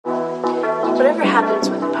Whatever happens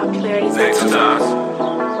with the popularity, stay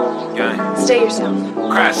yourself.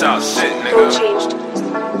 Crash out shit, nigga. Don't change to this.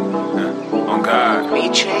 Yeah. On God.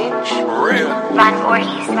 Me change? For real. Run for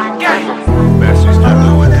East, run for East. Best we start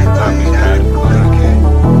doing that top, we gotta go look at.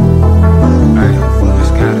 Hey,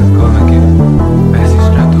 just gotta go look at. Best we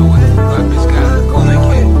start doing with the club, just gotta go look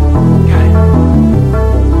at. Gang.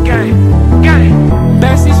 Gang. Gang.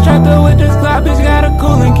 Best we strapped up with this club, bitch got a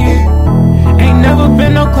coolin' kid. Ain't never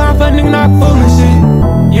been no clown for nigga not fooling shit.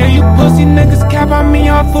 Yeah, you pussy niggas cap on me,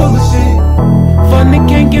 y'all full of shit. Fuck nigga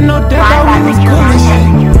can't get no death, all we was cool and shit.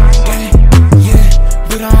 Yeah,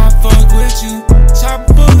 but I don't fuck with you. Chop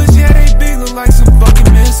bullets, yeah, they big, look like some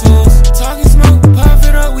fucking missiles. Talking smoke, puff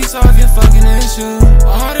it up, we solve your fucking issue.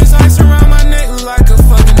 All this ice around my neck look like a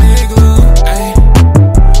fucking igloo. Ayy,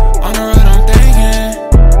 on the road I'm thinking.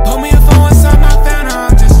 Put me a phone inside my fan,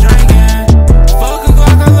 I'm just drinking. Fuck a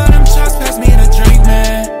Glock, I let them shots pass me the drink,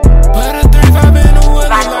 man. Put a 3-5 in the wood,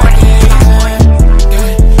 look like an Asian.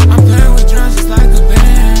 Yeah, I'm playing with drums just like a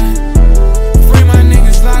band. Free my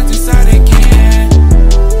niggas locked inside they can.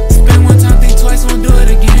 Spend one time, think twice, won't do it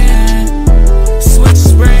again. Switch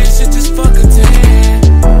spray, shit just fuck a 10.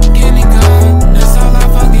 Getting it gone, that's all I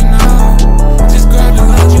fucking know. Just grab the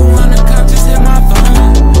load, you want a cup, just hit my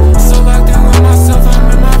phone. So locked in with myself, I'm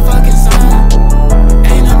in my fucking zone.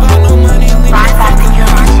 Ain't about no money, leave me fucking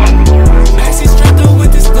home. Maxi strapped up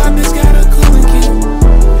with this Glock, bitch got a coolin' kid.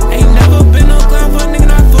 Ain't never been no clown for nigga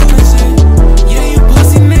not fooling shit. Yeah, you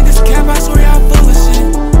pussy niggas cap, I swear y'all full of shit.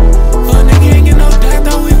 Fuck nigga ain't get no death,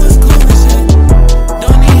 thought we was cool and shit.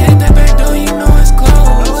 Don't need hit that back door, you know it's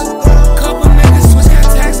closed. Couple niggas switch, got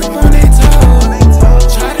tax up on their toes.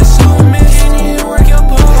 Try to show them it, can't even work your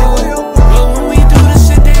pole. But when we do the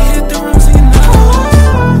shit, they hit the room so you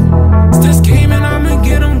know. Still scheming, I'ma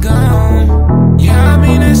get them gone. Yeah, I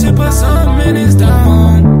mean that shit, put something in his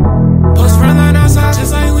dome. Post front line outside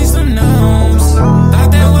just like we some gnomes. Thought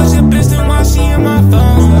that was your bitch, then why she in my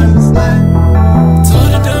phone? Told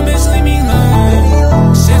the dumb bitch leave me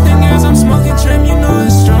alone. Shifting gears, I'm smoking trim, you know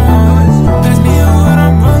it's strong. Pass me a wood,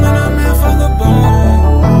 I'm rolling, I'm in fuck a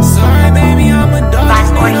bone. Sorry baby, I'm a dog,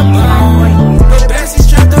 just need a bone. But Bessie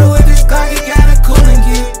strapped up with this Glock, he got a coolin'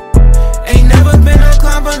 kid. Ain't never been no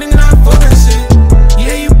clown, but nigga not full of shit.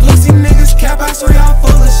 Yeah, you pussy niggas cap, I swear y'all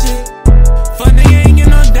full of shit. Fuck nigga ain't get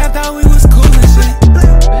no death, thought we was cool and shit.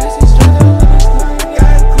 Bessie strapped up with this Glock, he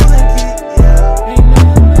got a coolin' kid. Ain't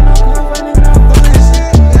never been no clown, but nigga not full of shit.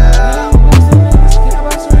 Yeah, you pussy niggas cap,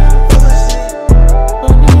 I swear y'all full of shit.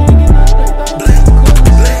 Fuck nigga ain't get no death, thought we was cool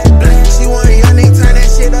and shit. She want a young nigga, turn that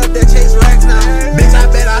shit up, that chase racks now. Bitch, I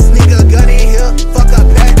bet I sneak a gun in here, fuck a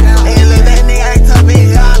pack down. And let that nigga act tough in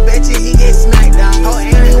here, I bet you he get smacked down. Oh,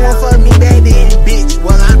 ain't anyone fuck me back then, bitch,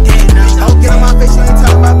 well I'm dead now. Oh, get on my face, you ain't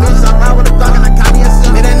talking about bitches, I'm out with a Glock and I copy a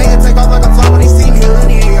suit. Man, that nigga take off like a fly when he see me.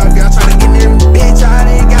 In here, if y'all tryna get in, bitch, I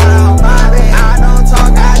done got out my bed. I don't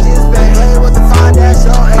talk, I just bang. Play with the 5, that's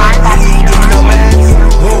your ass. He ain't give me no max.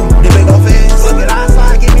 Boom, the big ol' fence. Look at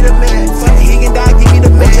outside, give me the max. Fuck it, he can die, give me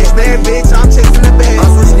the max. Chase bad, bitch, I'm chasing the bag. I'm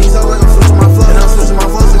switching these up like I'm switching my flow. And I'm switching my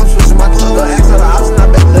flows like I'm switching my clothes. Go ask her the option, I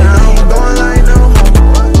bet that I ain't going like no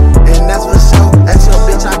hoe. And that's for sure. That's your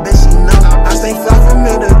bitch, I bet she know. I stay fly from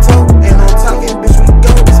head to toe. Ain't no talking, bitch, we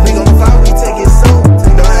go. We gon' fly, we take it slow.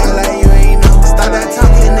 Don't act like you ain't know. Stop that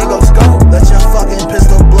talking, nigga, scope. Let your fucking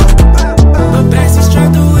pistol blow. But Bessie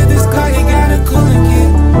strapped up with this Glock, he got a coolin' kid.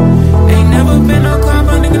 Ain't never been no clown,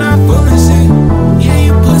 but nigga not full of shit. Yeah,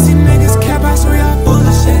 you pussy niggas cap, I swear y'all full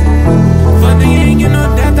of shit. Fuck nigga ain't get no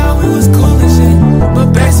death, thought we was cool and shit.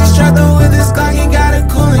 But Bessie strapped up with this Glock, he got a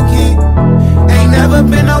coolin' kid. Ain't never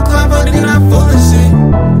been no clown, but nigga not full of shit.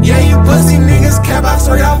 Yeah, you pussy niggas cap, I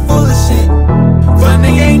swear y'all full of shit. Fuck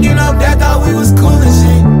nigga ain't get no death, thought we was cool and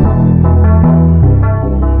shit.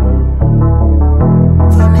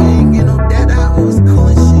 Fuck nigga ain't get no death, thought we was cool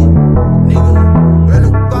and shit. Nigga, brand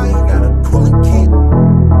new Glock, he got a coolin' kid.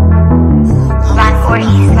 Run for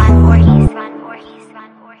East, run for